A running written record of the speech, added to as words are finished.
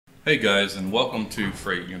Hey guys, and welcome to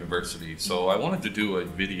Freight University. So I wanted to do a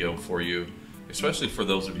video for you, especially for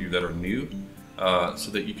those of you that are new,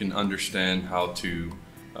 so that you can understand how to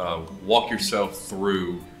walk yourself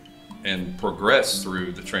through and progress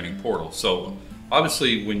through the training portal. So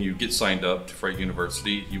obviously when you get signed up to Freight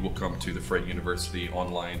University, you will come to the Freight University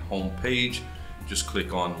online homepage. Just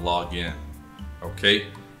click on Login. Okay,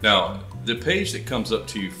 now the page that comes up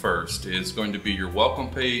to you first is going to be your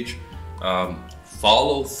welcome page.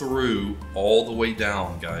 Follow through all the way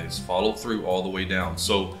down, guys. Follow through all the way down.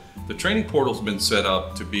 So the training portal's been set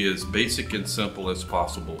up to be as basic and simple as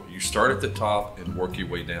possible. You start at the top and work your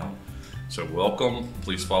way down. So welcome,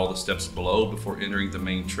 please follow the steps below before entering the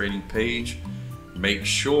main training page. Make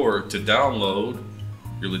sure to download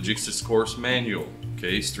your logistics course manual.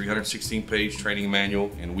 Okay, it's 316 page training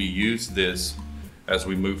manual, and we use this as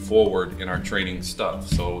we move forward in our training stuff.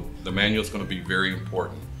 So the manual is going to be very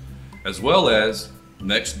important. As well as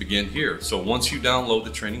next begin here. So once you download the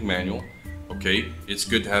training manual, okay, it's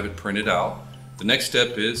good to have it printed out. The next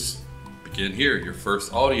step is begin here, your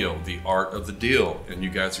first audio, the art of the deal, and you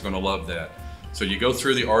guys are going to love that. So you go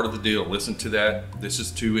through the art of the deal, listen to that. This is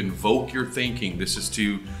to invoke your thinking. This is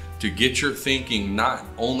to get your thinking not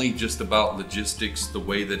only just about logistics the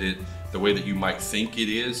way that you might think it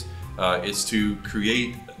is. It's to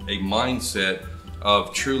create a mindset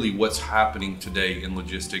of truly what's happening today in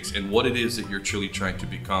logistics and what it is that you're truly trying to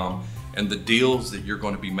become, and the deals that you're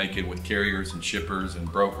going to be making with carriers and shippers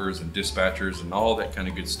and brokers and dispatchers and all that kind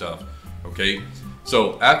of good stuff. Okay,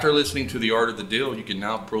 so after listening to the art of the deal, you can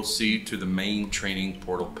now proceed to the main training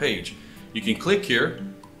portal page. You can click here,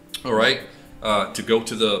 all right, to go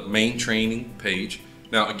to the main training page.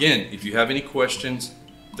 Now again, if you have any questions,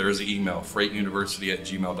 there's an email,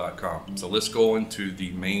 freightuniversity@gmail.com. So let's go into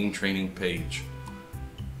the main training page.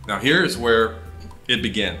 Now here's where it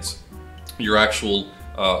begins, your actual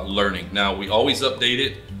learning. Now we always update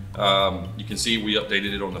it. You can see we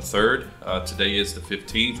updated it on the 3rd. Today is the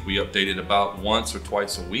 15th. We update it about once or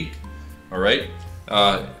twice a week. All right.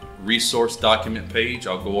 Resource document page.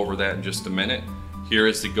 I'll go over that in just a minute. Here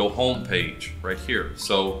is the go home page right here.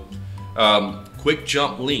 So quick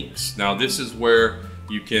jump links. Now this is where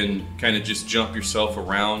you can kind of just jump yourself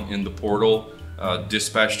around in the portal.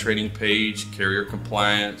 Dispatch training page, carrier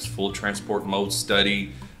compliance, full transport mode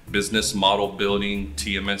study, business model building,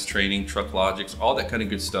 TMS training, truck logics, all that kind of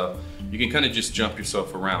good stuff. You can kind of just jump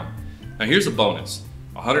yourself around. Now here's a bonus,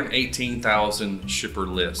 118,000 shipper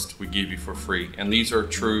list we give you for free. And these are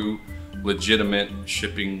true, legitimate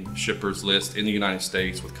shippers list in the United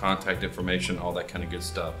States with contact information, all that kind of good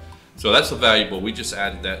stuff. So that's valuable. We just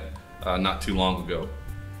added that not too long ago.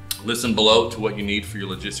 Listen below to what you need for your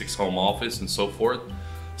logistics home office and so forth.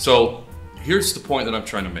 So here's the point that I'm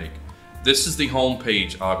trying to make. This is the home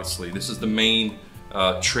page, obviously. This is the main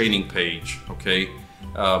training page, okay?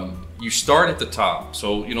 You start at the top,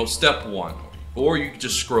 so you know, step 1, or you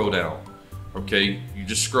just scroll down, okay? You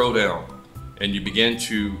just scroll down and you begin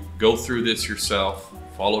to go through this yourself,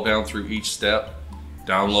 follow down through each step,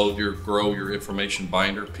 download grow your information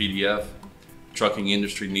binder, PDF. Trucking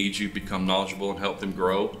industry needs you, become knowledgeable and help them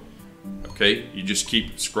grow. Okay, you just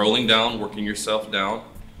keep scrolling down, working yourself down.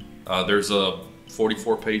 There's a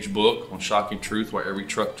 44-page book on shocking truth why every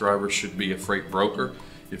truck driver should be a freight broker.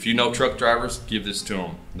 If you know truck drivers, give this to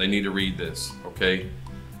them. They need to read this, okay?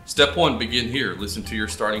 Step 1, begin here. Listen to your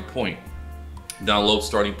starting point. Download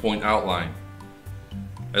starting point outline.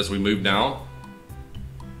 As we move down,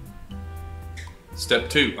 step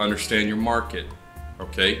 2, understand your market,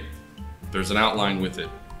 okay? There's an outline with it.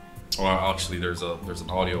 Or actually there's an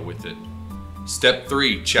audio with it. Step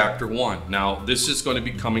 3, chapter 1. Now this is going to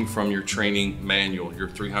be coming from your training manual, your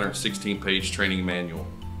 316 page training manual.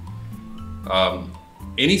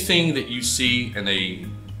 Anything that you see in a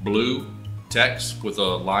blue text with a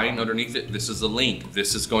line underneath it, this is a link.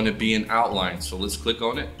 This is going to be an outline. So let's click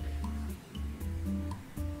on it.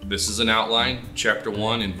 This is an outline, chapter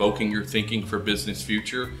 1, invoking your thinking for business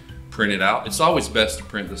future. Print it out. It's always best to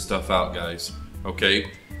print this stuff out, guys,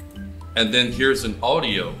 okay? And then here's an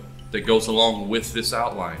audio that goes along with this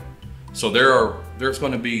outline. So there's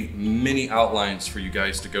going to be many outlines for you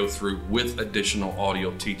guys to go through with additional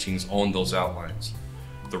audio teachings on those outlines.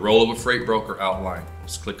 The role of a freight broker outline.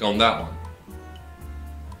 Let's click on that one.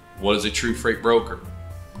 What is a true freight broker?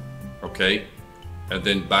 Okay, and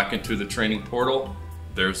then back into the training portal,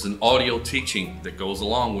 there's an audio teaching that goes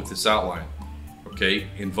along with this outline. Okay,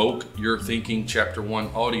 invoke your thinking chapter 1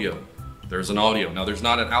 audio. There's an audio. Now there's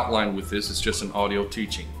not an outline with this, it's just an audio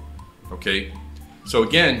teaching. Okay, so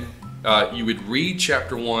again, you would read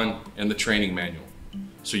chapter 1 in the training manual.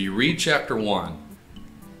 So you read chapter 1,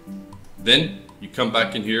 then you come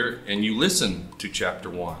back in here and you listen to chapter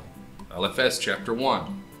 1. LFS chapter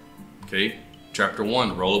 1. Okay, chapter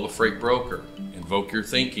 1, role of a freight broker. Invoke your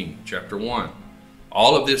thinking, chapter 1.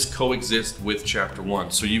 All of this coexists with chapter 1.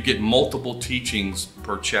 So you get multiple teachings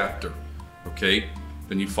per chapter. Okay,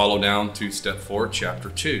 then you follow down to step 4, chapter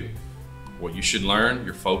 2. What you should learn,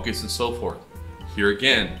 your focus, and so forth. Here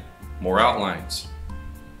again, more outlines.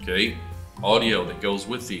 Okay, audio that goes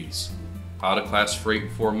with these. How to class freight in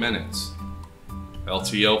 4 minutes.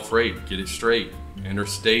 LTL freight, get it straight.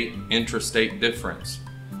 Interstate, intrastate difference.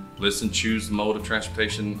 Listen, choose mode of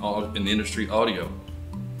transportation in the industry audio.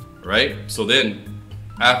 Right? So then,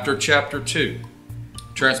 after chapter 2,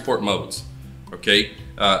 transport modes. Okay,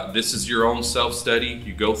 this is your own self-study.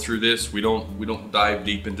 You go through this. We don't dive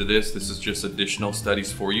deep into this. This is just additional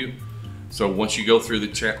studies for you. So once you go through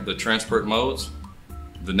the transport modes,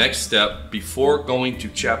 the next step before going to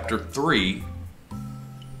chapter 3,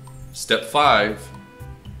 step 5,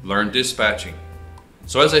 learn dispatching.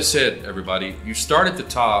 So as I said, everybody, you start at the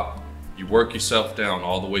top, you work yourself down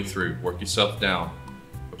all the way through, work yourself down,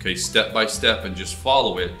 okay, step by step, and just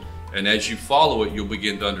follow it. And as you follow it, you'll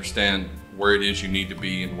begin to understand where it is you need to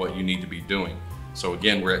be and what you need to be doing. So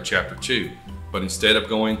again, we're at chapter 2, but instead of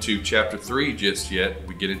going to chapter 3 just yet,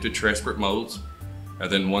 we get into transport modes. And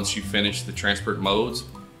then once you finish the transport modes,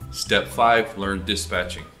 step 5, learn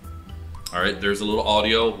dispatching. All right, there's a little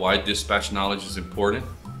audio, why dispatch knowledge is important.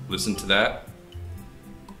 Listen to that.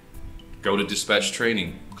 Go to dispatch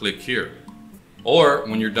training, click here. Or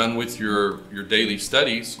when you're done with your daily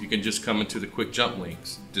studies, you can just come into the quick jump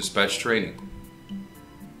links, dispatch training.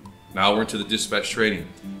 Now we're into the dispatch training.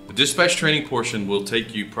 The dispatch training portion will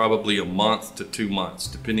take you probably a month to 2 months,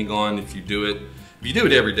 depending on if you do it. If you do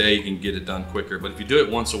it every day, you can get it done quicker. But if you do it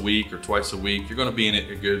once a week or twice a week, you're gonna be in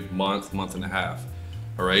it a good month, month and a half.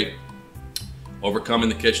 All right? Overcoming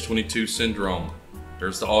the catch-22 syndrome.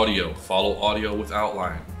 There's the audio, follow audio with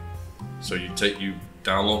outline. So you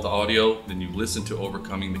download the audio, then you listen to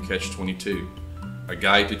Overcoming the Catch-22. A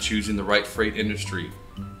guide to choosing the right freight industry.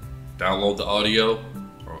 Download the audio,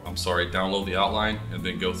 download the outline, and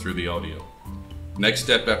then go through the audio. Next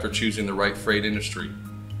step after choosing the right freight industry.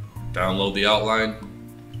 Download the outline,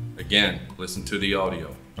 again, listen to the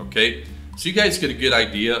audio, okay? So you guys get a good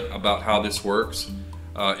idea about how this works.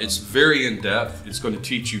 It's very in-depth. It's going to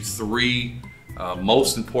teach you 3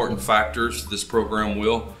 most important factors, this program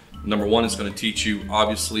will. Number 1 is going to teach you,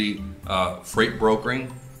 obviously, freight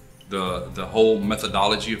brokering, the whole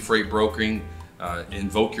methodology of freight brokering,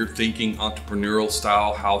 invoke your thinking, entrepreneurial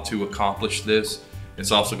style, how to accomplish this.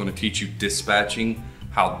 It's also going to teach you dispatching,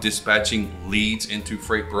 how dispatching leads into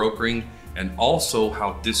freight brokering, and also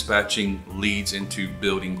how dispatching leads into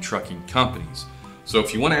building trucking companies. So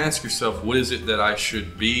if you want to ask yourself, what is it that I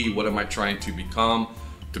should be? What am I trying to become?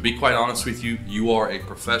 To be quite honest with you, you are a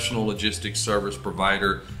professional logistics service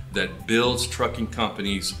provider that builds trucking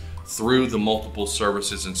companies through the multiple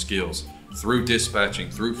services and skills, through dispatching,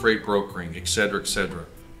 through freight brokering, etc., etc.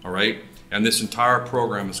 All right? And this entire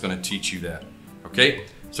program is going to teach you that. Okay?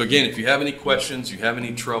 So again, if you have any questions, you have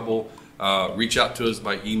any trouble, reach out to us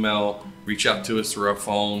by email, reach out to us through our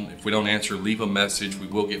phone. If we don't answer, leave a message. We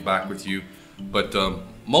will get back with you. But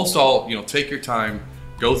most all, take your time,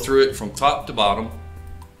 go through it from top to bottom,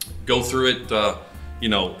 go through it,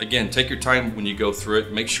 again, take your time when you go through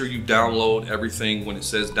it. Make sure you download everything when it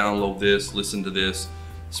says download this, listen to this.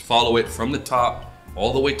 Just follow it from the top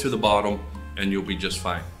all the way to the bottom, and you'll be just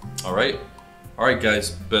fine. All right? All right,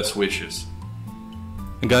 guys, best wishes.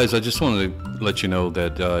 And guys, I just wanted to let you know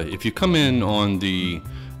that if you come in on the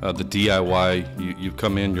DIY, you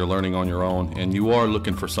come in, you're learning on your own, and you are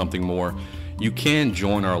looking for something more, you can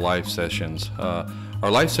join our live sessions.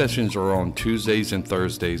 Our live sessions are on Tuesdays and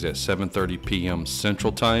Thursdays at 7:30 p.m.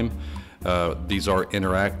 Central Time. These are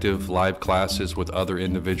interactive live classes with other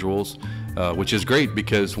individuals, which is great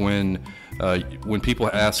because when people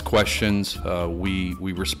ask questions, we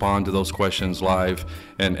respond to those questions live,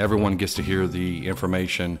 and everyone gets to hear the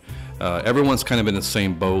information. Everyone's kind of in the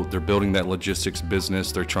same boat. They're building that logistics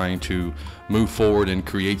business. They're trying to move forward and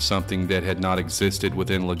create something that had not existed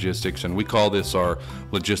within logistics, and we call this our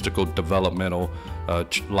logistical developmental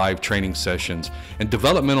live training sessions. And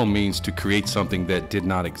developmental means to create something that did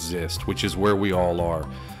not exist, which is where we all are.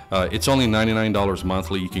 It's only $99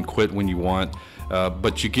 monthly. You can quit when you want,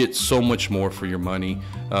 but you get so much more for your money.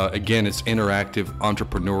 Again, it's interactive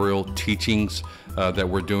entrepreneurial teachings that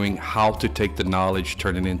we're doing, how to take the knowledge,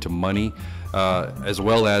 turn it into money. as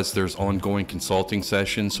well as there's ongoing consulting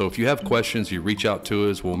sessions. So if you have questions, you reach out to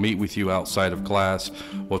us. We'll meet with you outside of class.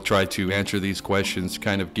 We'll try to answer these questions,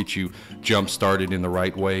 kind of get you jump started in the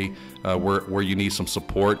right way where you need some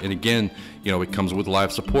support. And again, you know, it comes with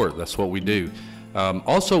live support. That's what we do.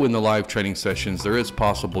 Also in the live training sessions, there is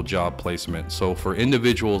possible job placement. So for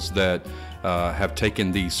individuals that have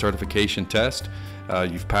taken the certification test,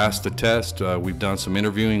 you've passed the test, we've done some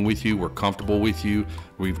interviewing with you, we're comfortable with you,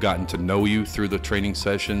 we've gotten to know you through the training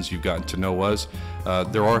sessions, you've gotten to know us,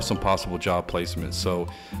 there are some possible job placements. So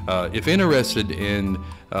if interested in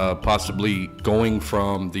possibly going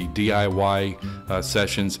from the DIY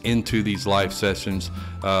sessions into these live sessions,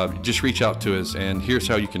 just reach out to us, and here's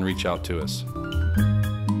how you can reach out to us.